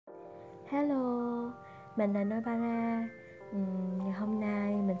Hello, mình là Novara. Ngày hôm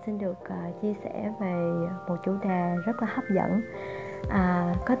nay mình xin được chia sẻ về một chủ đề rất là hấp dẫn,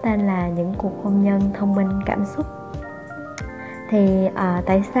 có tên là những cuộc hôn nhân thông minh cảm xúc. Thì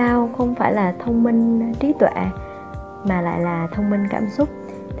tại sao không phải là thông minh trí tuệ mà lại là thông minh cảm xúc?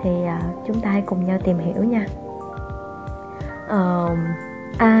 Thì chúng ta hãy cùng nhau tìm hiểu nha.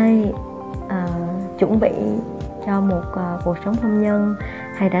 Ai chuẩn bị cho một cuộc sống hôn nhân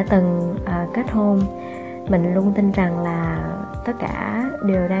hay đã từng kết hôn, mình luôn tin rằng là tất cả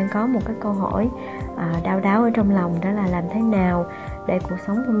đều đang có một cái câu hỏi đau đáu ở trong lòng, đó là làm thế nào để cuộc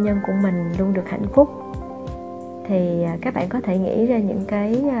sống hôn nhân của mình luôn được hạnh phúc. Thì các bạn có thể nghĩ ra những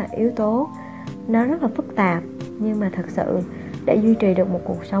cái yếu tố nó rất là phức tạp, nhưng mà thật sự để duy trì được một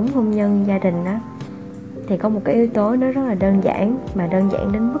cuộc sống hôn nhân gia đình đó, thì có một cái yếu tố nó rất là đơn giản, mà đơn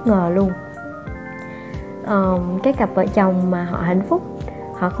giản đến bất ngờ luôn. Cái cặp vợ chồng mà họ hạnh phúc,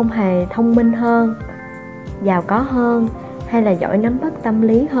 họ không hề thông minh hơn, giàu có hơn hay là giỏi nắm bắt tâm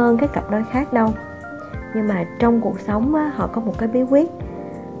lý hơn các cặp đôi khác đâu. Nhưng mà trong cuộc sống á, họ có một cái bí quyết,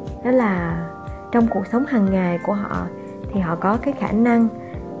 đó là trong cuộc sống hàng ngày của họ thì họ có cái khả năng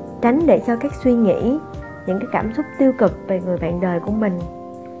tránh để cho các suy nghĩ, những cái cảm xúc tiêu cực về người bạn đời của mình.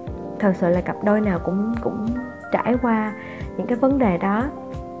 Thật sự là cặp đôi nào cũng trải qua những cái vấn đề đó.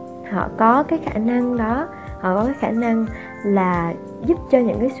 Họ có cái khả năng đó, họ có cái khả năng là giúp cho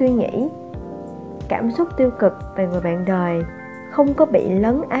những cái suy nghĩ, cảm xúc tiêu cực về người bạn đời không có bị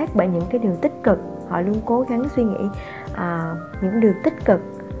lấn át bởi những cái điều tích cực. Họ luôn cố gắng suy nghĩ những điều tích cực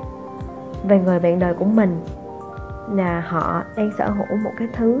về người bạn đời của mình, là họ đang sở hữu một cái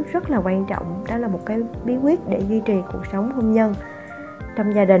thứ rất là quan trọng, đó là một cái bí quyết để duy trì cuộc sống hôn nhân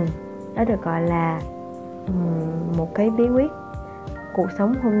trong gia đình. Đó được gọi là một cái bí quyết cuộc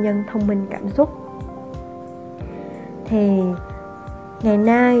sống hôn nhân thông minh cảm xúc. Thì ngày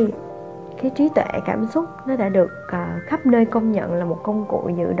nay cái trí tuệ cảm xúc nó đã được khắp nơi công nhận là một công cụ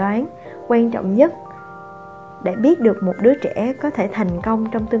dự đoán quan trọng nhất để biết được một đứa trẻ có thể thành công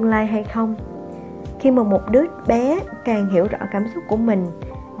trong tương lai hay không. Khi mà một đứa bé càng hiểu rõ cảm xúc của mình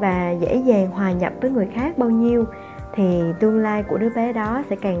và dễ dàng hòa nhập với người khác bao nhiêu, thì tương lai của đứa bé đó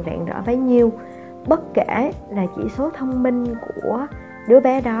sẽ càng rạng rỡ bấy nhiêu, bất kể là chỉ số thông minh của đứa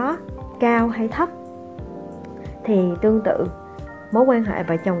bé đó cao hay thấp. Thì tương tự, mối quan hệ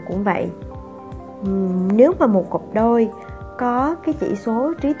vợ chồng cũng vậy. Nếu mà một cặp đôi có cái chỉ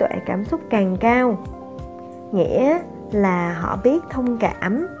số trí tuệ cảm xúc càng cao, nghĩa là họ biết thông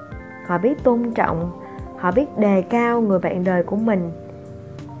cảm, họ biết tôn trọng, họ biết đề cao người bạn đời của mình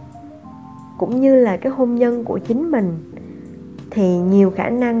cũng như là cái hôn nhân của chính mình, thì nhiều khả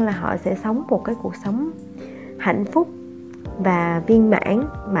năng là họ sẽ sống một cái cuộc sống hạnh phúc và viên mãn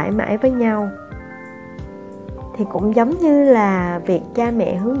mãi mãi với nhau. Thì cũng giống như là việc cha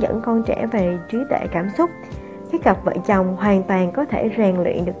mẹ hướng dẫn con trẻ về trí tuệ cảm xúc, các cặp vợ chồng hoàn toàn có thể rèn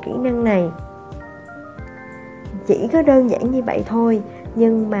luyện được kỹ năng này. Chỉ có đơn giản như vậy thôi,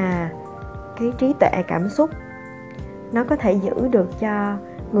 nhưng mà cái trí tuệ cảm xúc nó có thể giữ được cho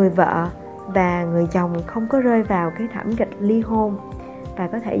người vợ và người chồng không có rơi vào cái thảm kịch ly hôn, và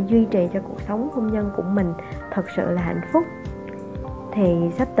có thể duy trì cho cuộc sống hôn nhân của mình thật sự là hạnh phúc.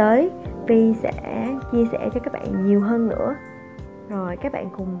 Thì sắp tới Vi sẽ chia sẻ cho các bạn nhiều hơn nữa, rồi các bạn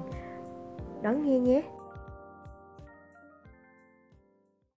cùng đón nghe nhé.